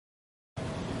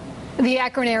The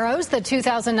Akron Aeros, the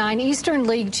 2009 Eastern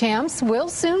League champs, will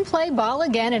soon play ball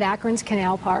again at Akron's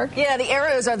Canal Park. Yeah, the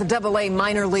Aeros are the AA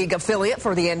minor league affiliate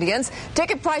for the Indians.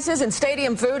 Ticket prices and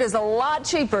stadium food is a lot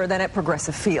cheaper than at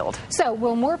Progressive Field. So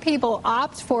will more people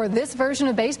opt for this version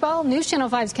of baseball? News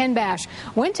Channel 5's Ken Bash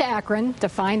went to Akron to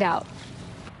find out.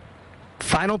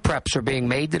 Final preps are being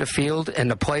made to the field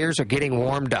and the players are getting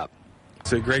warmed up.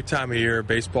 It's a great time of year.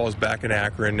 Baseball is back in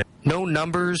Akron. No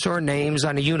numbers or names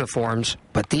on the uniforms,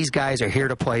 but these guys are here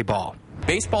to play ball.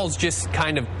 Baseball's just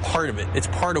kind of part of it. It's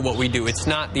part of what we do. It's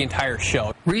not the entire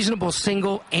show. Reasonable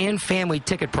single and family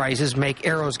ticket prices make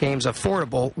Aeros games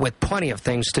affordable with plenty of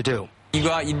things to do. You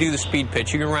go out, you do the speed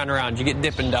pitch, you can run around, you get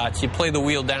Dippin' Dots, you play the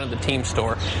wheel down at the team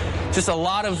store. Just a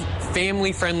lot of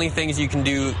family-friendly things you can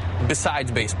do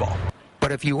besides baseball.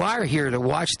 But if you are here to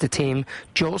watch the team,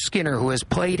 Joel Skinner, who has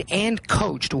played and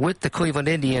coached with the Cleveland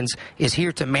Indians, is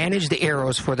here to manage the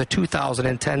Aeros for the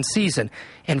 2010 season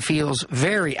and feels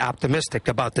very optimistic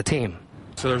about the team.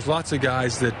 So there's lots of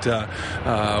guys that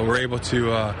were able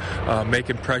to make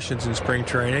impressions in spring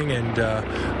training,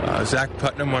 and Zach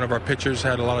Putnam, one of our pitchers,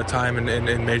 had a lot of time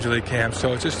in Major League camp.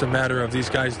 So it's just a matter of these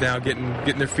guys now getting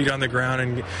their feet on the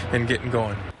ground and getting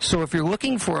going. So if you're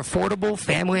looking for affordable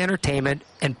family entertainment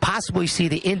and possibly see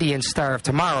the Indians star of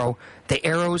tomorrow, the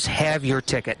Aeros have your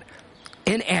ticket.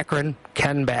 In Akron,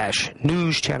 Ken Bash,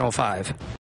 News Channel 5.